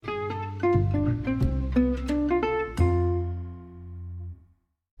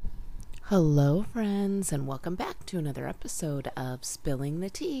Hello, friends, and welcome back to another episode of Spilling the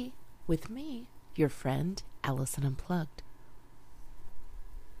Tea with me, your friend, Allison Unplugged.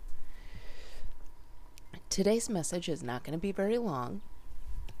 Today's message is not going to be very long,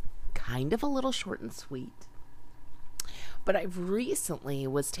 kind of a little short and sweet, but I recently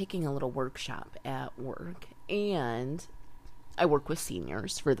was taking a little workshop at work, and I work with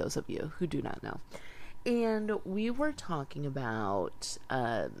seniors, for those of you who do not know. And we were talking about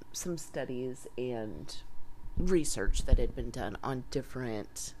some studies and research that had been done on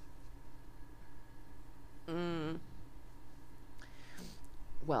different, of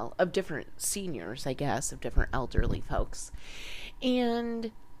different seniors, I guess, of different elderly folks.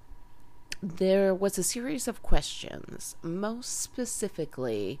 And there was a series of questions. Most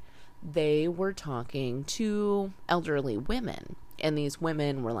specifically, they were talking to elderly women. And these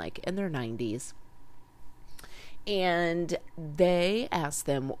women were like in their 90s. And they asked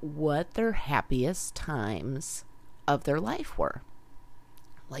them what their happiest times of their life were.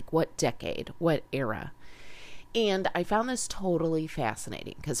 Like what decade, what era. And I found this totally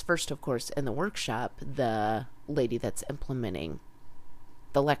fascinating because first, of course, in the workshop, the lady that's implementing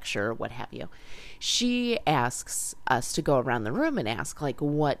the lecture, what have you, she asks us to go around the room and ask, like,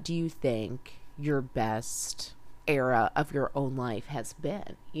 what do you think your best era of your own life has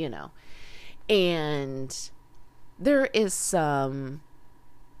been, And there is some,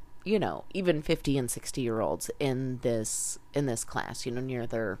 even 50 and 60-year-olds in this class, near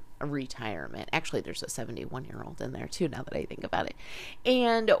their retirement. Actually, there's a 71-year-old in there too, now that I think about it.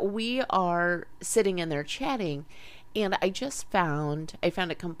 And we are sitting in there chatting, and I found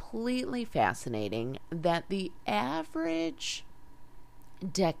it completely fascinating that the average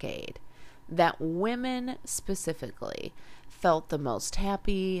decade that women specifically felt the most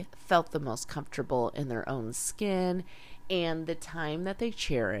happy, felt the most comfortable in their own skin, and the time that they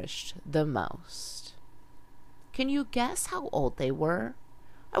cherished the most. Can you guess how old they were?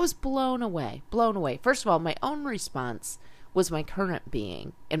 I was blown away. First of all, my own response was my current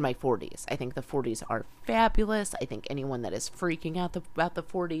being in my 40s. I think the 40s are fabulous. I think anyone that is freaking out about the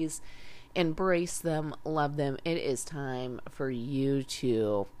 40s, embrace them, love them. It is time for you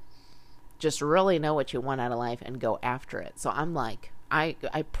to just really know what you want out of life and go after it. So I'm like, I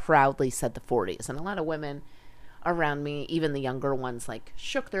proudly said the 40s. And a lot of women around me, even the younger ones, like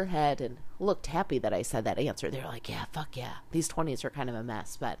shook their head and looked happy that I said that answer. They're like, yeah, fuck yeah. These 20s are kind of a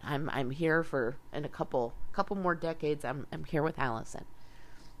mess, but I'm here for in a couple more decades. I'm here with Allison.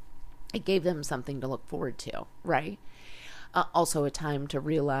 It gave them something to look forward to, right? Also a time to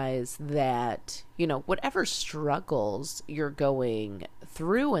realize that, whatever struggles you're going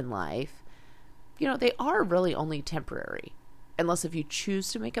through in life, they are really only temporary, unless if you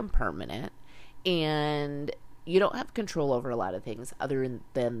choose to make them permanent, and you don't have control over a lot of things other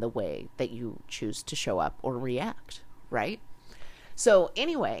than the way that you choose to show up or react, right? So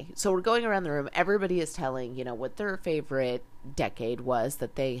anyway, we're going around the room. Everybody is telling, what their favorite decade was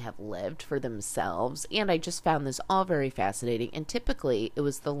that they have lived for themselves. And I just found this all very fascinating. And typically it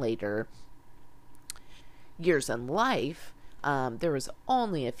was the later years in life. There was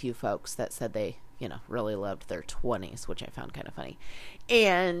only a few folks that said they, really loved their 20s, which I found kind of funny.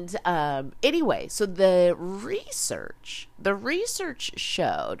 And anyway, so the research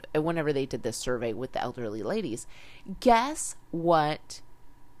showed, whenever they did this survey with the elderly ladies, guess what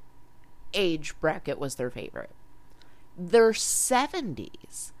age bracket was their favorite? Their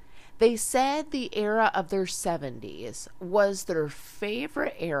 70s. They said the era of their 70s was their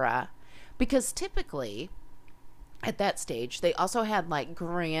favorite era because typically at that stage they also had like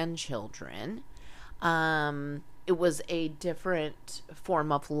grandchildren. It was a different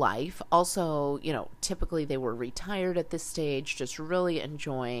form of life. Also, typically they were retired at this stage, just really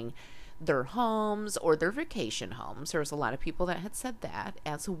enjoying their homes or their vacation homes. There was a lot of people that had said that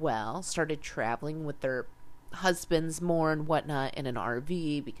as well. Started traveling with their husbands more and whatnot in an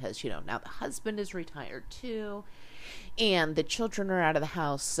RV because, now the husband is retired too. And the children are out of the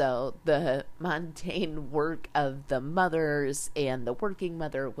house, so the mundane work of the mothers and the working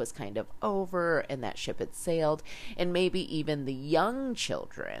mother was kind of over, and that ship had sailed. And maybe even the young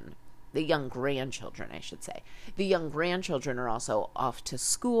grandchildren, I should say. The young grandchildren are also off to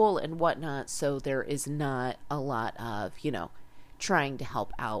school and whatnot, so there is not a lot of, trying to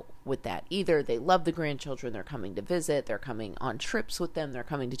help out with that either. They love the grandchildren. They're coming to visit. They're coming on trips with them. They're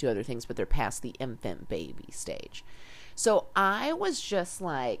coming to do other things, but they're past the infant baby stage. So I was just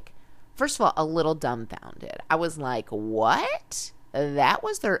like, first of all, a little dumbfounded. I was like, what? That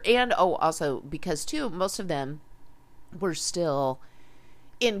was their, and also because too, most of them were still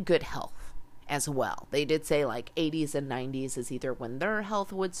in good health as well. They did say like 80s and 90s is either when their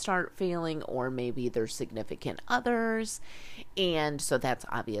health would start failing or maybe their significant others. And so that's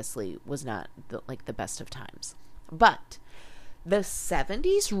obviously was not the best of times. But the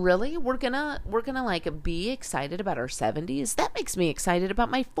 70s, really? We're gonna like be excited about our 70s? That makes me excited about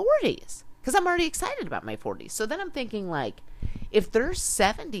my 40s. Because I'm already excited about my 40s. So then I'm thinking, like, if their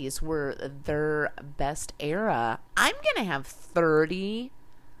 70s were their best era, I'm going to have 30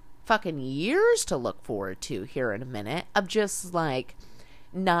 fucking years to look forward to here in a minute of just, like,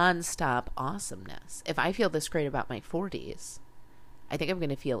 nonstop awesomeness. If I feel this great about my 40s, I think I'm going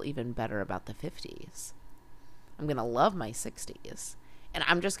to feel even better about the 50s. I'm going to love my 60s. And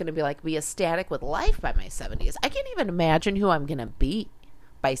I'm just going to be ecstatic with life by my 70s. I can't even imagine who I'm going to be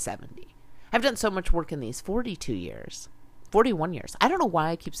by 70. I've done so much work in these 41 years. I don't know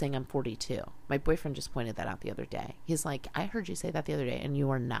why I keep saying I'm 42. My boyfriend just pointed that out the other day. He's like, I heard you say that the other day and you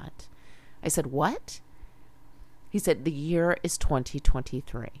are not. I said, what? He said, the year is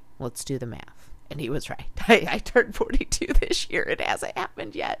 2023. Let's do the math. And he was right. I turned 42 this year. It hasn't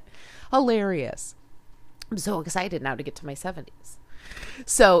happened yet. Hilarious. I'm so excited now to get to my 70s.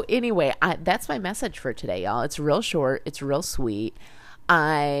 So anyway, that's my message for today, y'all. It's real short. It's real sweet.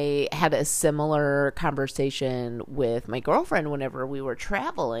 I had a similar conversation with my girlfriend whenever we were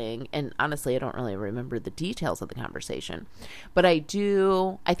traveling. And honestly, I don't really remember the details of the conversation. But I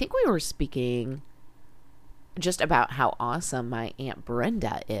think we were speaking just about how awesome my Aunt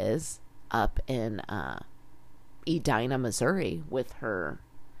Brenda is up in Edina, Missouri with her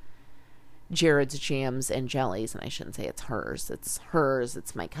Jared's Jams and Jellies. And I shouldn't say it's hers. It's hers.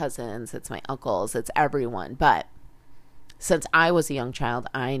 It's my cousins. It's my uncles. It's everyone. But since I was a young child,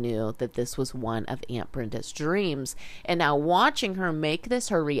 I knew that this was one of Aunt Brenda's dreams. And now watching her make this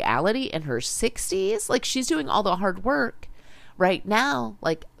her reality in her 60s, like she's doing all the hard work right now,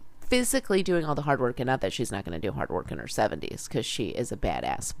 like physically doing all the hard work. And not that she's not going to do hard work in her 70s because she is a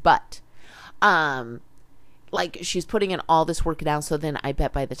badass. But like she's putting in all this work now. So then I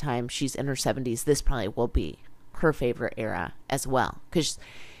bet by the time she's in her 70s, this probably will be her favorite era as well. Because,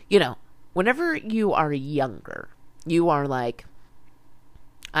 you know, whenever you are younger, you are like,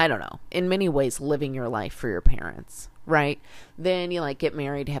 I don't know, in many ways living your life for your parents, right? Then you like get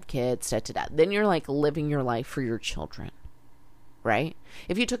married, have kids, Then you're like living your life for your children, right?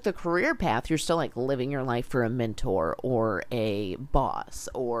 If you took the career path, you're still like living your life for a mentor or a boss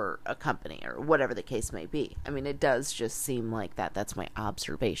or a company or whatever the case may be. I mean, it does just seem like that. That's my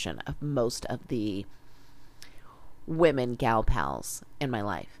observation of most of the women gal pals in my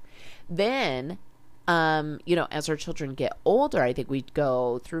life. Then you know, as our children get older, I think we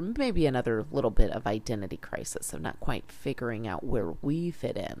go through maybe another little bit of identity crisis of not quite figuring out where we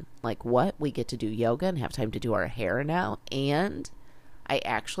fit in. Like what? We get to do yoga and have time to do our hair now. And I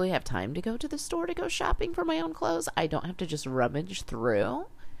actually have time to go to the store to go shopping for my own clothes. I don't have to just rummage through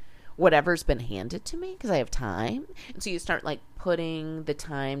whatever's been handed to me because I have time. And so you start like putting the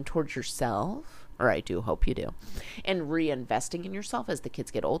time towards yourself. Or I do hope you do. And reinvesting in yourself as the kids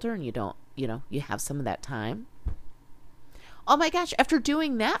get older and you don't, you know, you have some of that time. Oh my gosh, after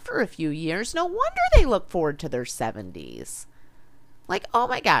doing that for a few years, no wonder they look forward to their 70s. Like, oh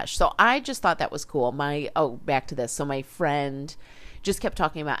my gosh. So I just thought that was cool. Back to this. So my friend just kept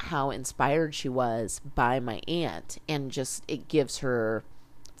talking about how inspired she was by my aunt. And just, it gives her,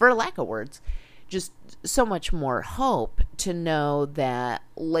 for lack of words, just so much more hope to know that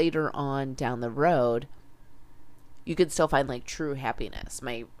later on down the road, you could still find like true happiness.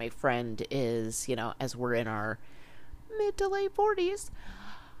 My friend is, you know, as we're in our mid to late 40s,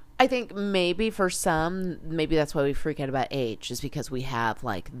 I think maybe for some, maybe that's why we freak out about age, is because we have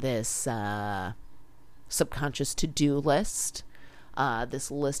like this subconscious to-do list, this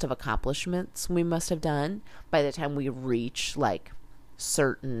list of accomplishments we must have done by the time we reach like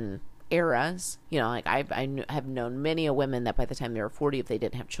certain eras. You know, like I have known many a women that by the time they were 40, if they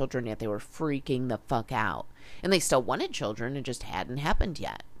didn't have children yet, they were freaking the fuck out. And they still wanted children, it just hadn't happened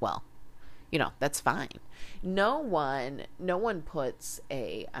yet. Well, you know, that's fine. No one puts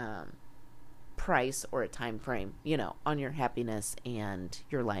a price or a time frame, you know, on your happiness and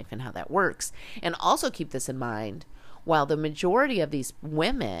your life and how that works. And also keep this in mind, while the majority of these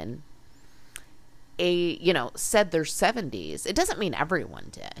women said their 70s, it doesn't mean everyone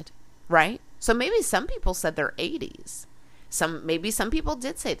did. Right? So maybe some people said their 80s. Maybe some people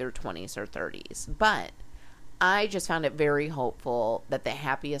did say their 20s or 30s. But I just found it very hopeful that the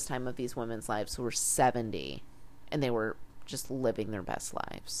happiest time of these women's lives were 70. And they were just living their best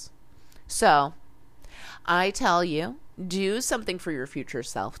lives. So I tell you, do something for your future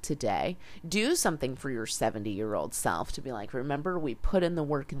self today. Do something for your 70-year-old self to be like, remember, we put in the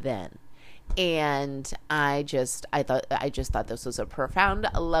work then. And I just thought this was a profound,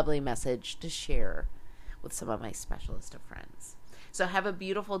 lovely message to share with some of my specialist of friends. So have a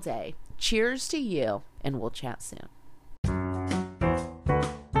beautiful day. Cheers to you, and we'll chat soon.